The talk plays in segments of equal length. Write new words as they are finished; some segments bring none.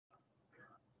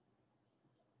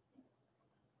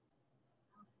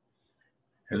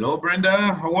Hello,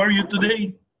 Brenda. How are you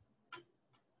today?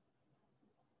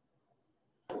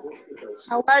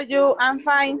 How are you? I'm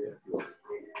fine.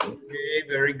 Okay,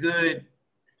 very good.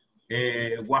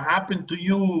 What happened to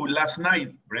you last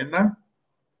night, Brenda?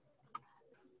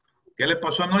 ¿Qué le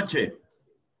pasó anoche?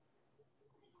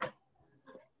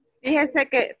 Fíjese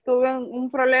que tuve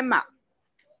un problema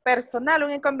personal,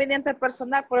 un inconveniente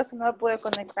personal, por eso no me pude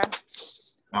conectar.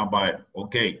 Ah, vaya,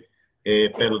 ok.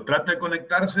 Pero trata de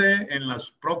conectarse en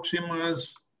las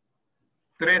próximas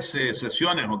 13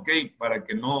 sesiones, ok, para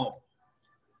que no,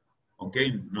 ok,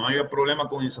 no haya problema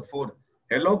con INSAFORP.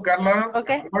 Hello, Carla.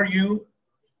 Okay. How are you?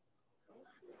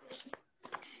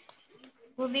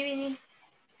 Good evening.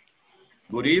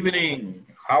 Good evening.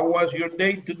 How was your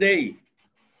day today?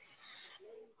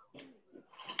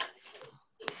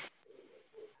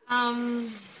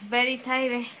 Very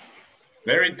tired.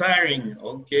 Very tiring,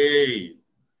 okay.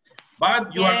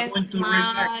 But you are going to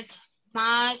relax.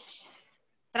 Much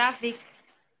traffic.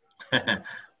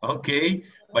 Okay,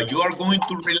 but you are going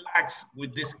to relax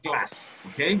with this class,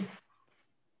 okay?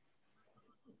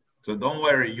 So don't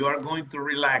worry, you are going to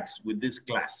relax with this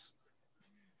class.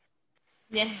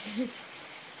 Yes.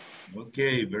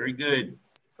 Okay, very good.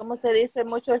 ¿Cómo se dice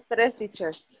mucho estrés,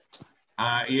 teacher?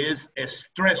 Is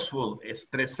stressful,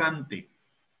 estresante.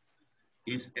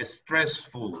 Is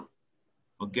stressful,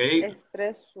 okay?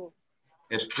 Estreso.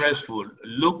 Stressful.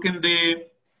 Look in the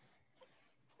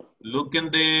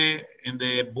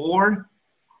board.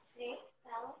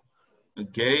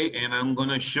 Okay, and I'm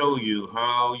gonna show you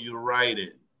how you write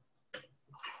it.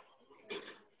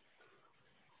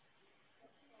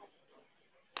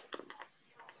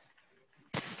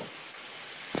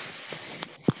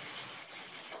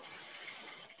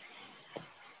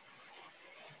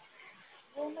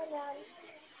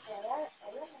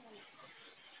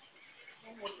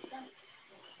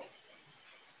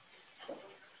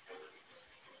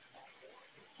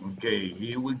 Okay,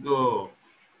 here we go.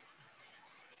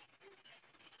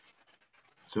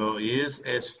 So is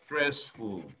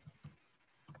stressful.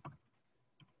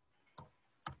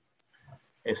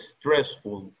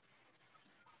 Stressful.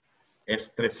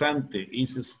 Estresante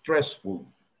is stressful.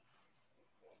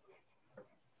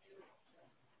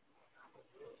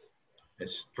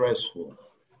 Stressful.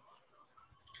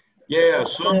 Yeah,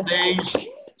 some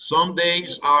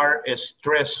days are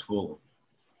stressful.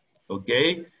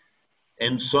 Okay?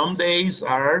 And some days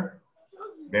are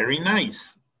very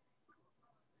nice.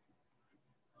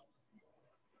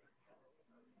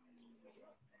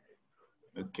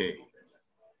 Okay.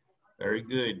 Very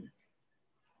good.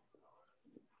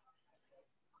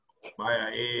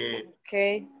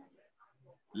 Okay.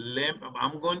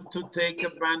 I'm going to take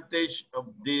advantage of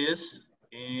this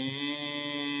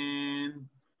and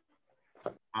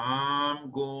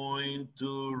I'm going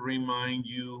to remind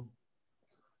you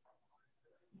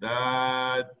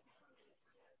that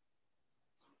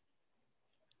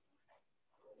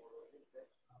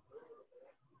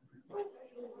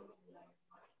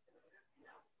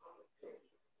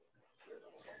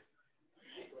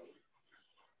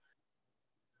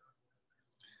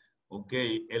ok,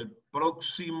 el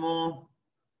próximo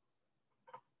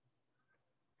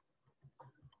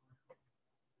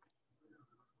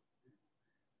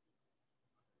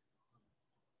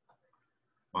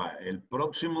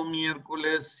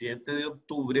miércoles 7 de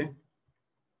octubre,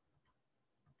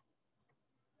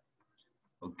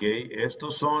 ok,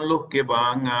 estos son los que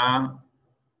van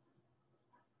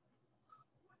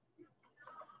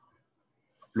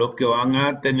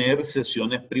a tener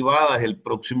sesiones privadas el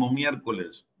próximo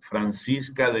miércoles.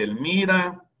 Francisca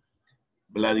Delmira,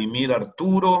 Vladimir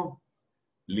Arturo,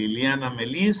 Liliana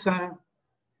Melissa,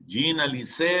 Gina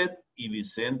Lisset y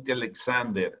Vicente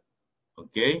Alexander.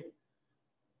 ¿Ok?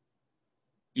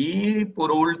 Y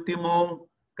por último,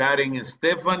 Karen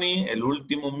Stephanie, el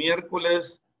último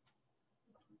miércoles.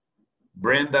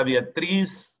 Brenda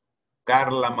Beatriz,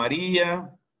 Carla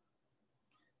María,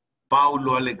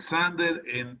 Paulo Alexander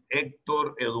y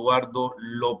Héctor Eduardo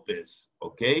López.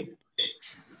 ¿Ok?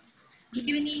 Good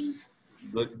evening.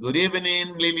 Good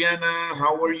evening, Liliana.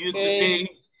 How are you today?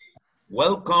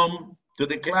 Welcome to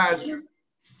the class.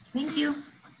 Thank you.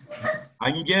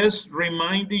 I'm just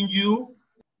reminding you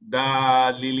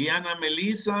that Liliana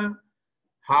Melissa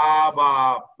have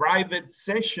a private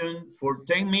session for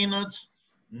 10 minutes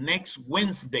next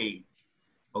Wednesday,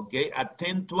 okay, at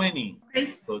 10:20.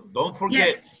 Okay. So don't forget,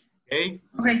 Yes. okay?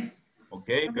 Okay.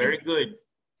 Okay, very good.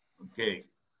 Okay.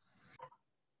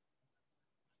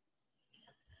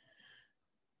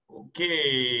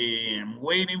 Okay, I'm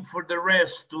waiting for the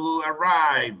rest to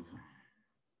arrive.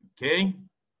 Okay.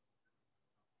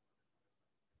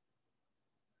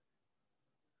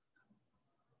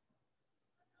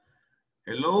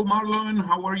 Hello, Marlon.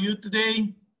 How are you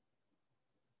today?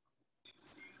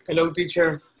 Hello,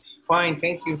 teacher. Fine,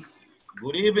 thank you.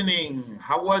 Good evening.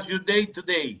 How was your day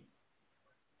today?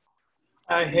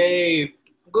 Hey,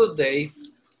 good day.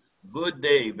 Good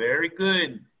day. Very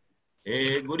good.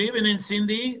 Good evening,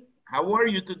 Cindy. How are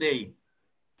you today?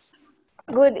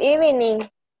 Good evening.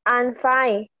 I'm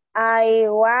fine. I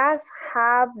was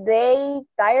half day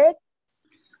tired.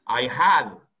 I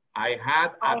had I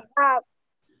have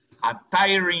a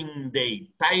tiring day.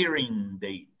 Tiring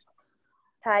day.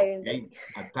 tired Okay. day.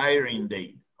 A tiring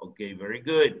day. Okay, very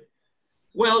good.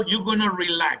 Well, you're gonna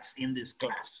relax in this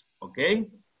class, okay?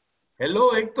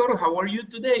 Hello, Hector, how are you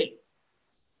today?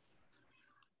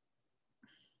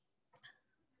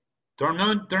 Turn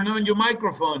on your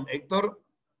microphone, Hector.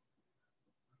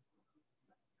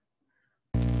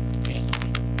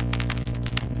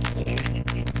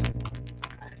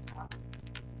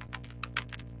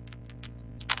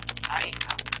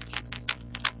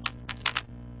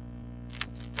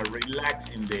 A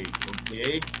relaxing day,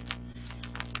 okay?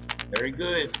 Very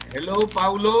good. Hello,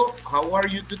 Paulo. How are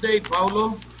you today,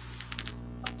 Paulo?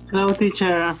 Hello,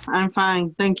 teacher. I'm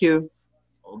fine. Thank you.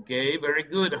 Okay, very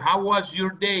good. How was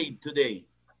your day today?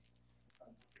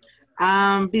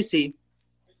 I'm busy.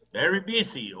 Very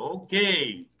busy.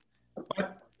 Okay.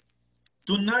 But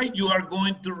tonight you are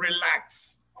going to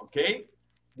relax, okay?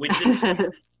 With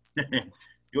this,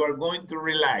 you are going to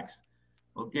relax.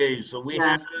 Okay, so we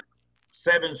have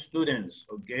 7 students,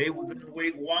 okay? We're gonna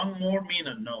wait 1 more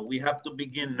minute. No, we have to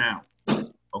begin now.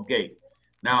 Okay,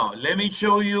 now let me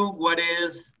show you what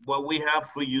we have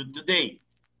for you today,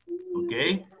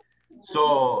 okay?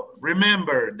 So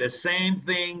remember the same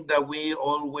thing that we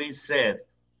always said.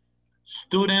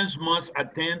 Students must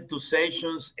attend to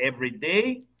sessions every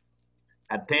day.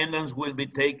 Attendance will be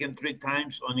taken 3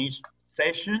 times on each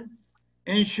session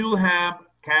and should have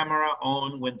camera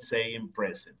on when saying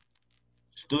present.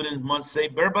 Students must say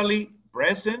verbally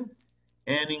present,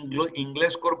 and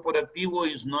Inglés Corporativo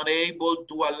is not able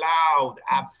to allow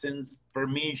absence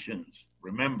permissions.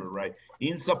 Remember, right?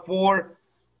 INSAFORP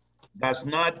does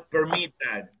not permit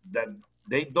that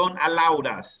they don't allow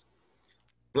us.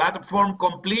 Platform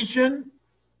completion,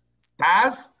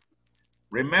 task,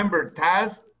 remember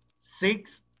task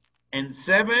 6 and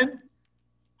 7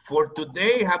 for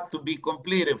today have to be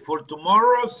completed. For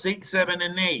tomorrow, 6, 7,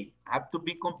 and 8 have to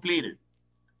be completed.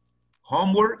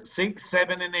 Homework 6,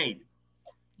 7, and 8.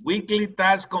 Weekly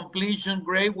task completion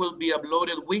grade will be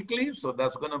uploaded weekly, so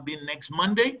that's gonna be next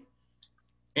Monday.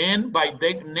 And by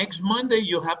next Monday,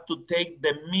 you have to take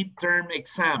the midterm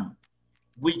exam,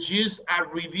 which is a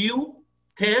review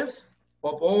test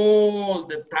of all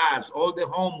the tasks, all the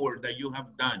homework that you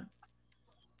have done.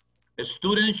 The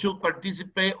students should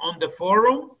participate on the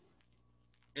forum,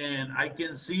 and I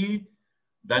can see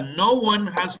that no one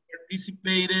has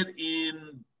participated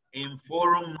in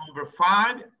forum number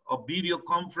 5, or video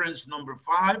conference number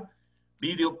 5,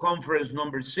 video conference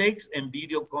number 6, and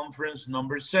video conference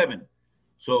number 7.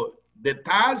 So the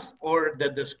tasks or the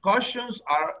discussions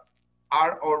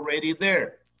are already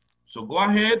there. So go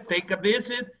ahead, take a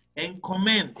visit and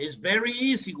comment. It's very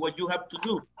easy what you have to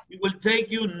do. It will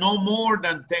take you no more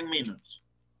than 10 minutes,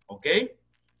 okay?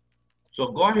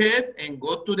 So go ahead and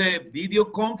go to the video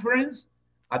conference.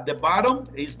 At the bottom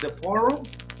is the forum,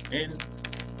 and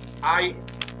I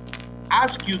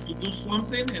ask you to do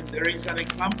something, and there is an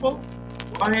example.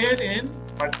 Go ahead and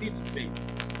participate.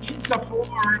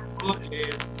 INSAFORP,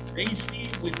 they see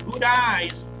with good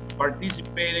eyes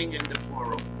participating in the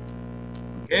forum,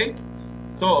 okay?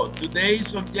 So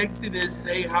today's objective is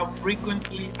say how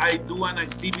frequently I do an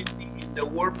activity in the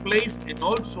workplace, and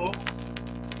also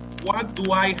what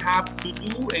do I have to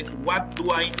do and what do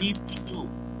I need to do.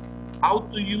 How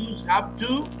to use have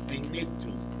to and need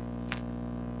to.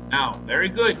 Now, very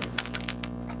good.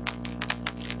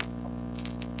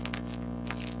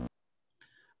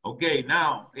 Okay,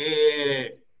 now,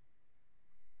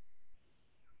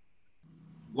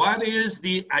 what is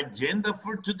the agenda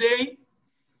for today?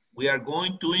 We are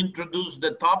going to introduce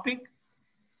the topic,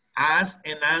 ask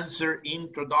and answer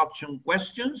introduction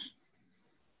questions,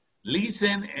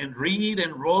 listen and read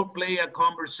and role play a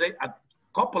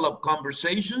couple of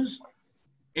conversations,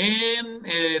 and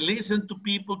listen to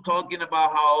people talking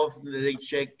about how often they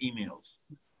check emails.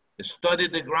 Study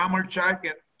the grammar chart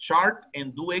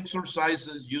and do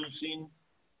exercises using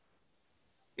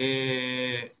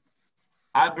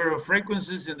adverb of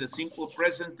frequencies in the simple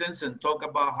present tense, and talk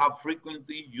about how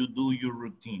frequently you do your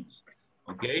routines.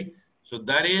 Okay, so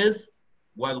that is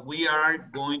what we are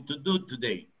going to do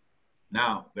today.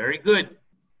 Now, very good.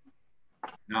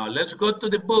 Now let's go to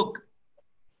the book.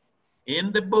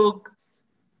 In the book,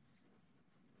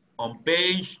 on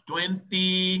page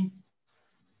 20.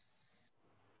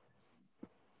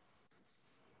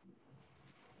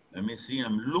 Let me see,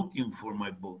 I'm looking for my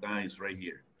book. It's right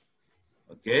here.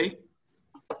 Okay.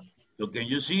 So can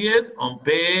you see it on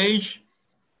page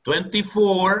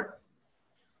 24?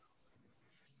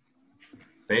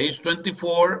 Page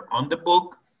 24 on the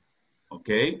book.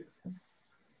 Okay.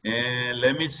 And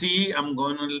let me see, I'm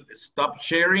gonna stop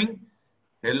sharing.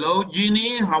 Hello,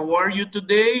 Jeannie, how are you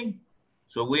today?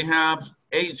 So we have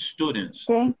 8 students.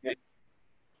 Okay.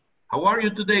 How are you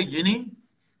today, Jeannie?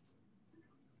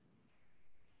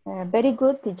 Very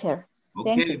good, teacher.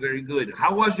 Thank Okay, you. very good.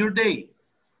 How was your day?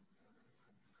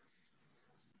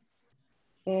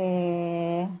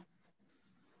 Very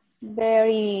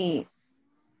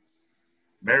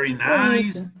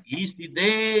Nice, easy. easy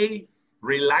day,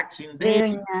 relaxing day,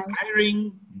 Very nice.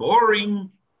 tiring,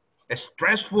 boring,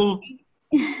 stressful.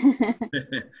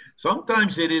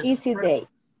 Sometimes it is. Easy day.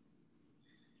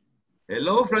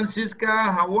 Hello, Francisca.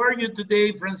 How are you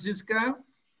today, Francisca?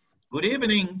 Good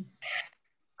evening.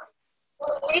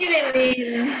 Good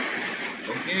evening.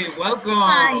 Okay, welcome.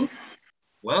 Hi.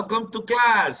 Welcome to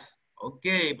class.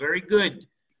 Okay, very good.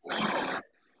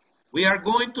 We are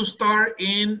going to start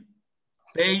in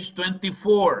page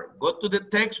 24. Go to the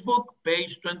textbook,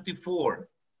 page 24.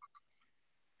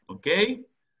 Okay?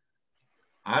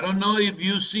 I don't know if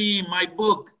you see my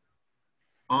book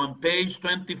on page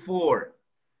 24.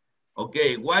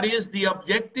 Okay, what is the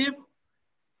objective?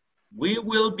 We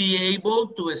will be able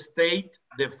to state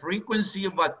the frequency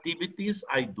of activities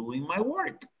I do in my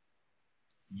work.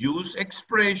 Use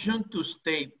expression to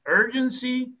state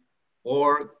urgency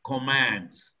or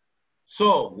commands.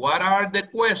 So what are the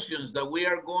questions that we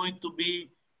are going to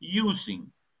be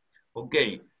using?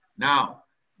 Okay, now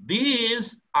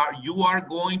these are you are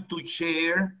going to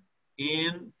share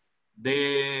in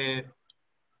the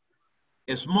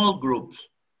small groups.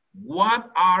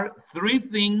 What are 3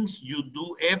 things you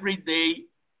do every day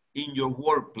in your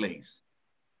workplace?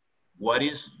 What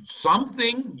is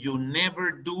something you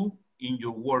never do in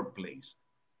your workplace?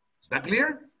 Is that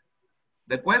clear?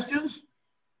 The questions?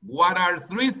 What are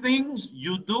 3 things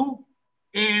you do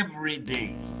every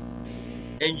day?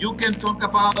 And you can talk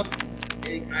about,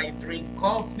 I drink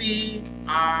coffee,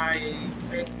 I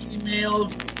make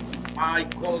emails, I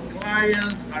call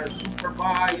clients, I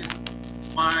supervise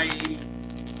my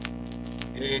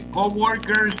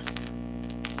co-workers.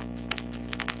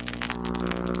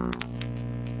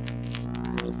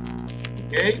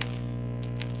 Okay?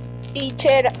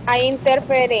 Teacher, hay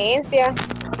interferencia.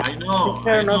 I know, Teacher,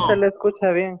 I no know. se le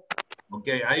escucha bien.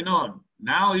 Okay, I know.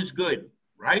 Now it's good,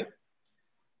 right?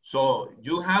 So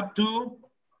you have to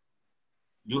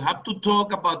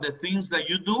talk about the things that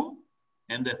you do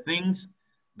and the things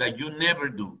that you never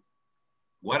do.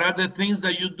 What are the things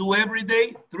that you do every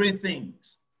day? 3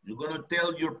 things. You're gonna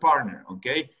tell your partner,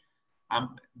 okay?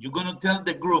 You're gonna tell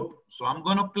the group. So I'm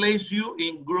gonna place you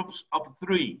in groups of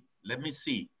 3. Let me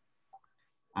see.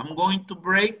 I'm going to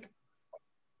break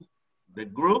the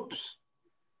groups.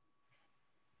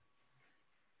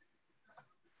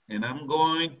 And I'm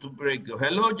going to break.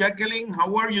 Hello, Jacqueline.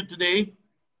 How are you today?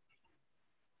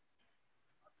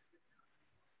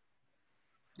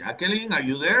 Jacqueline, are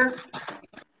you there?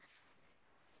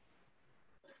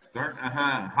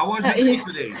 How was your day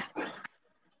today?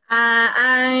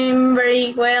 I'm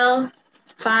very well.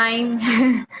 Fine.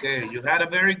 Okay, you had a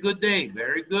very good day.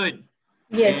 Very good.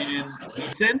 Yes. And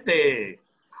Vicente,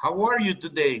 how are you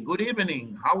today? Good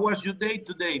evening. How was your day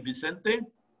today, Vicente?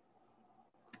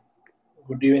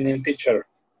 Good evening, teacher.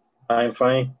 I'm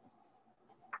fine.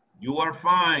 You are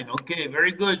fine. Okay,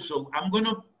 very good. So I'm going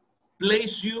to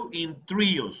place you in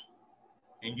trios.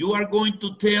 And you are going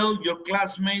to tell your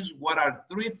classmates what are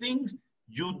 3 things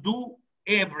you do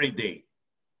every day.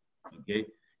 Okay?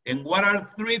 And what are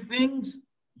 3 things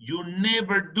you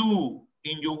never do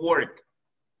in your work.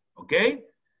 Okay?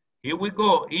 Here we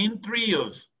go, in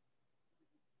trios.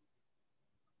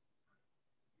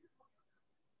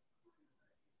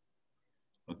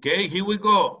 Okay, here we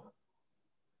go.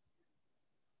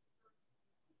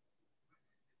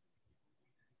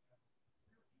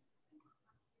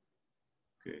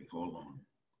 Okay, hold on.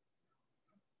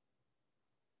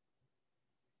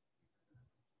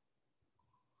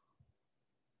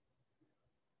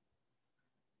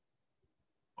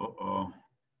 Uh-oh.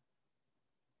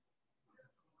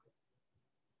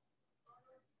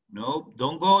 Nope,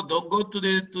 don't go to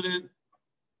the.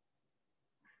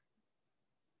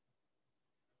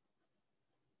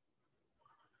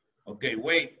 Okay,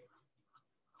 wait.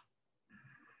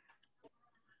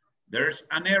 There's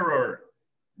an error,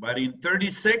 but in 30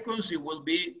 seconds it will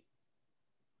be.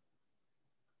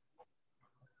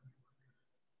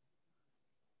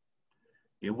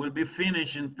 It will be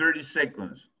finished in 30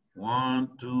 seconds. 1,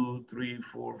 2, 3,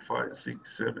 4, 5,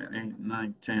 6, 7, 8,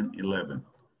 9, 10, 11.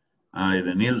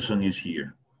 The Nielsen is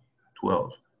here.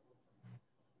 12.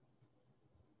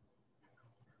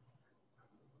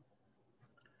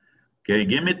 Okay,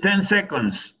 give me 10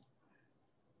 seconds.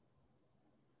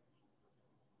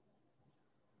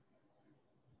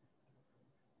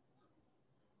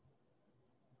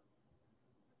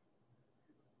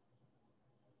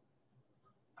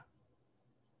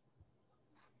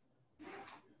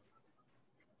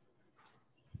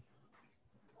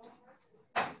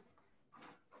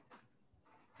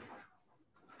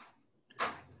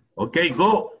 Okay,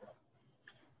 go.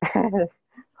 Okay,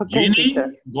 Ginny,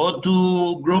 teacher. go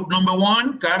to group number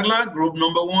 1. Carla, group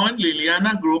number 1.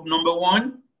 Liliana, group number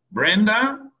 1.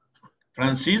 Brenda,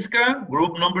 Francisca,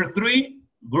 group number 3.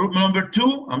 Group number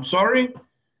 2, I'm sorry.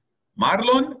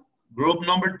 Marlon, group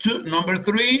number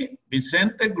 3.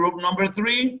 Vicente, group number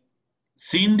 3.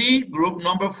 Cindy, group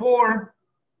number 4.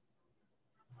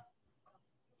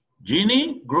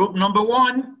 Ginny, group number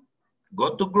 1.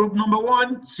 Go to group number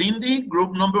 1. Cindy,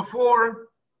 group number 4.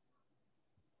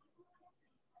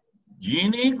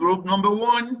 Ginny, group number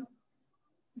 1.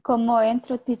 ¿Cómo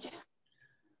entro, teacher?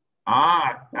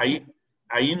 Ahí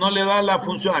no le da la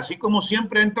función, así como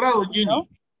siempre ha entrado, Ginny.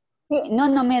 Sí,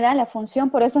 no me da la función,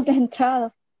 por eso no he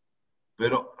entrado.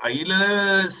 Pero ahí le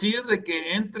debe decir de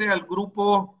que entre al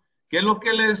grupo, ¿qué es lo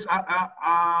que les...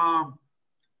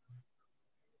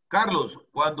 Carlos,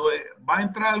 cuando va a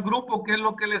entrar al grupo, ¿qué es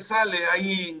lo que le sale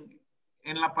ahí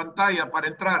en la pantalla para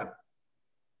entrar?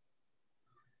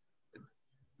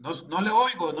 No le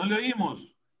oigo, no le oímos.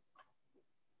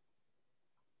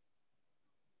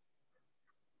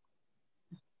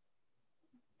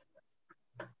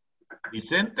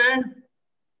 Vicente.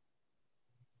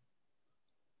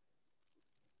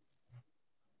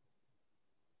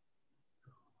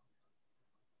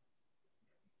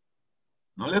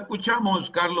 No le escuchamos,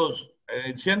 Carlos.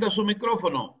 Encienda su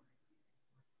micrófono.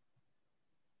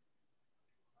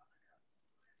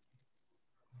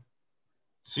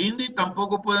 Cindy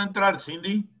tampoco puede entrar,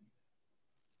 Cindy.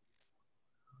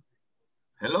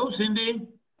 Hello, Cindy.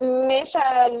 Me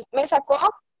sacó.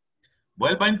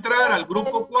 Vuelva a entrar al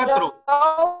grupo 4.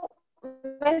 No,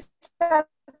 me sacó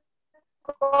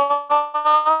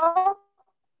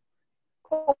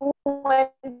como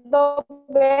 2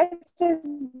 veces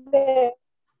de...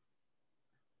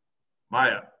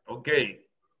 Vaya, ok.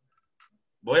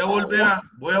 Voy a volver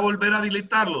a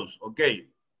habilitarlos, ok.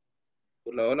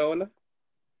 Hola.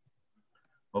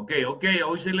 Ok,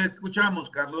 hoy sí le escuchamos,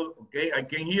 Carlos. Ok, I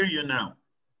can hear you now.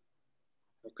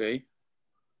 Okay.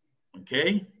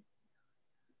 Okay.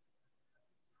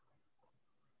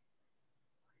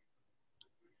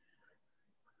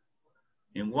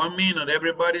 In 1 minute,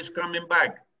 everybody's coming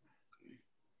back.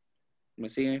 Me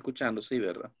siguen escuchando, sí,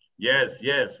 ¿verdad? Yes,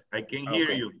 I can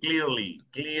hear Okay. you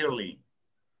clearly.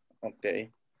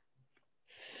 Okay.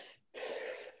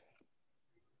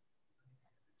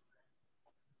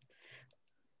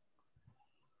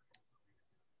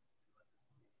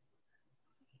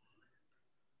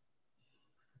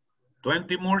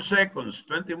 Twenty more seconds,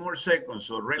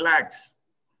 so relax.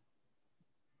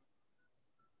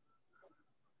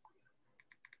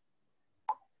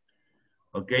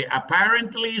 Okay,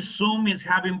 apparently Zoom is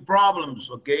having problems,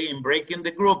 okay, in breaking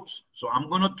the groups. So I'm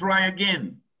gonna try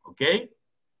again, okay?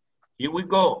 Here we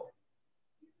go.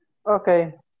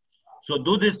 Okay. So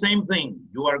do the same thing.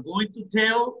 You are going to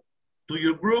tell to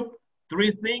your group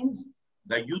 3 things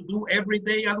that you do every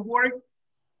day at work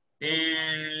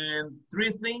and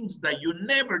 3 things that you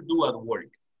never do at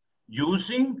work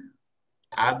using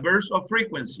adverbs of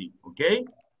frequency, okay?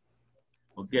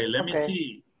 Okay, let me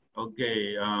see.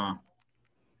 Okay,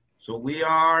 so we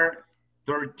are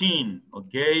 13,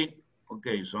 okay?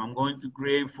 Okay, so I'm going to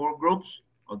create 4 groups,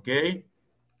 okay?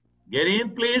 Get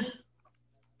in, please.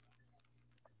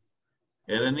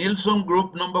 Ellen Nilsson,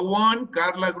 group number 1.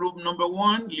 Carla, group number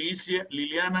 1.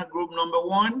 Liliana, group number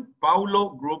 1. Paulo,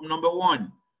 group number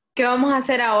 1. ¿Qué vamos a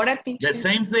hacer ahora, The teacher?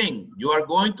 same thing. You are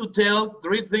going to tell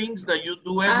 3 things that you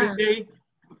do every day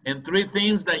and 3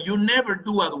 things that you never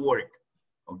do at work,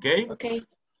 okay? Okay.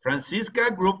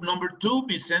 Francisca, group number 2.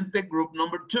 Vicente, group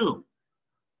number 2.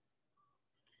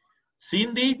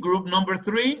 Cindy, group number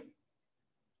 3.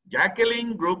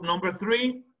 Jacqueline, group number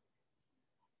 3.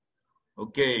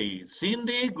 Okay,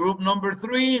 Cindy, group number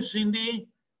 3. Cindy.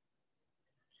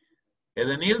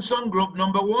 Ellen Nilsson, group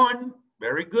number 1.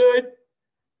 Very good.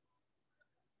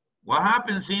 What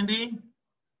happened, Cindy?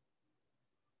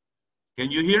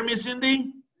 Can you hear me,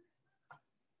 Cindy?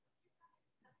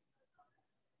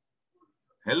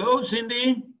 Hello,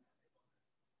 Cindy.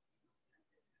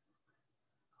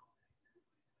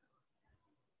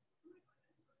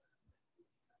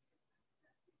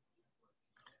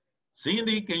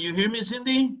 Cindy, can you hear me,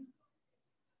 Cindy?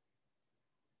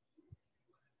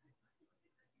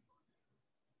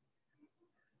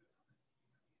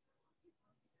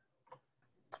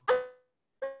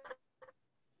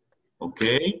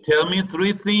 Okay, tell me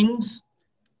 3 things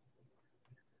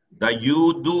that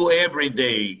you do every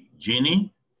day,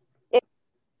 Jeannie.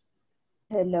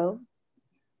 Hello.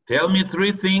 Tell me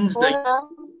 3 things that you Hola.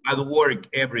 do at work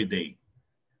every day.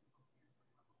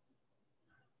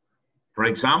 For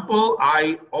example,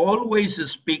 I always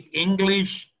speak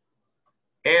English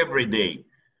every day.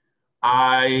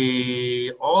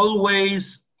 I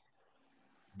always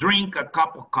drink a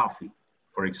cup of coffee,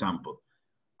 for example.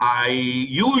 I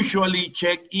usually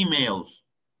check emails.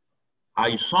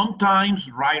 I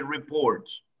sometimes write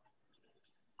reports.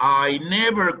 I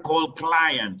never call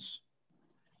clients.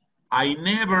 I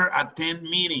never attend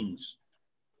meetings.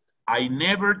 I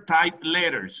never type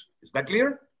letters. Is that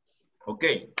clear?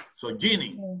 Okay, so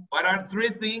Jeannie, what are 3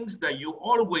 things that you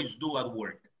always do at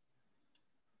work?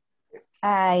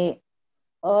 I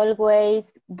always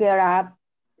get up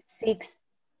 6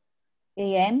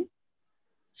 a.m.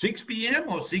 6 p.m.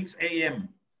 or 6 a.m.?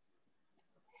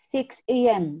 6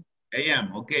 a.m.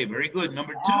 A.m. Okay, very good.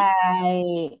 Number 2.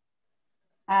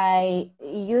 I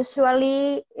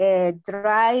usually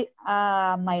drive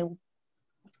my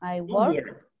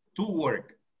work. To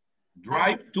work.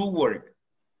 Drive to work.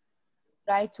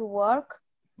 Drive to work.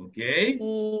 Okay.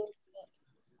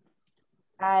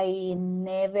 I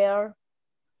never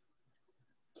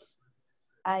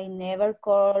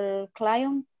call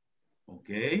client.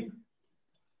 Okay.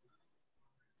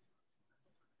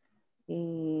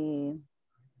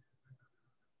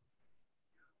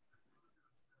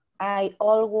 I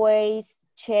always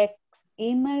check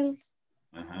emails.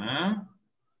 Uh-huh.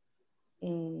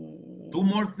 2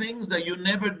 more things that you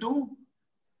never do?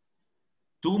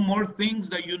 2 more things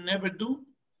that you never do?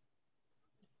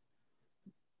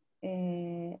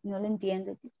 No lo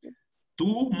entiendo.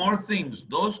 2 more things.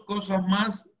 2 cosas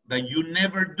más that you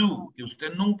never do, que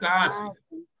usted nunca hace.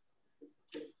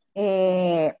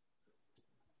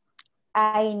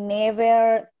 I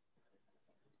never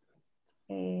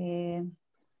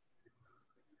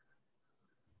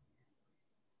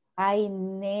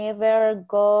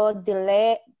go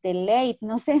delayed.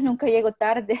 No sé, nunca llego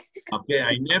tarde. Okay,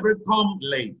 I never come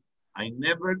late. I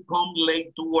never come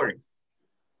late to work.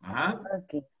 Ajá.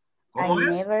 Okay. ¿Cómo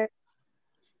es?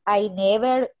 I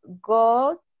never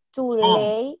go too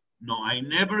late. No, I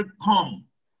never come.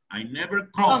 I never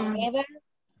come.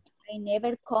 I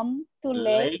never come too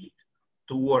late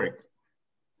to work.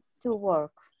 To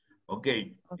work.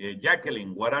 Okay,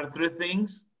 Jacqueline, what are 3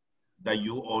 things that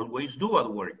you always do at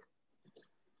work?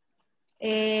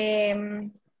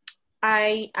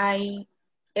 I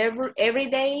every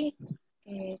day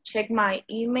check my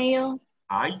email.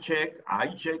 I check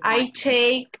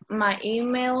my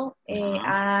email.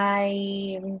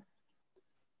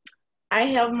 I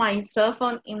have my cell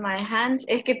phone in my hands.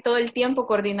 Es que todo el tiempo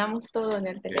coordinamos todo en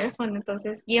el teléfono,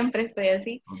 entonces siempre estoy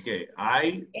así. Okay,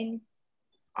 I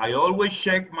always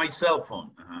check my cell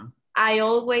phone. I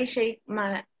always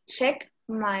check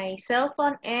my cell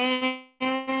phone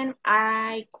and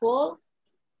I call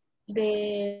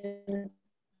the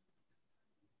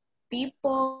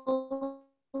people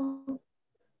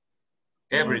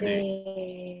every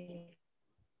day.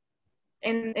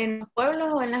 En los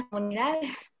pueblos o en las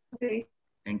comunidades. Sí.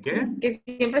 ¿En qué? Que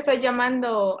siempre estoy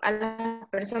llamando a las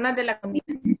personas de la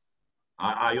comunidad.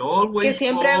 I always que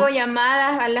siempre hago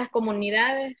llamadas a las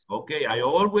comunidades. Okay, I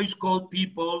always call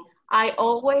people. I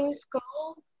always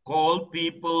call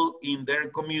people in their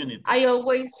community. I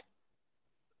always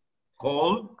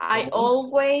call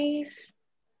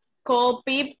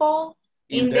people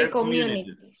in the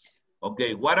communities.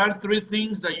 Okay, what are 3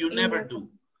 things that you never do?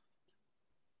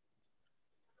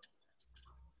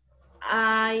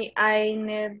 I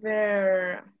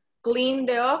never clean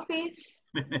the office.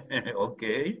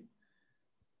 Okay.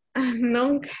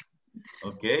 Nunca.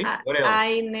 Okay, what else?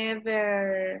 I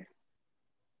never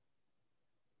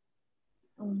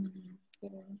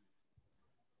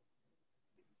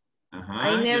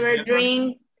I never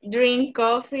drink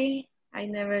coffee. I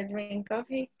never drink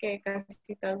coffee, que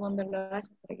casi todo el mundo lo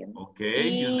hace. Okay,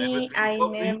 you never drink I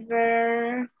coffee.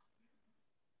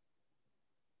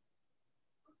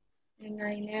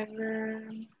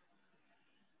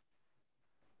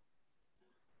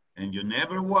 And you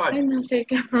never what? Ay, no sé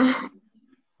qué más.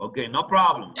 Okay, no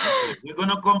problem. Okay, we're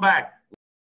gonna come back.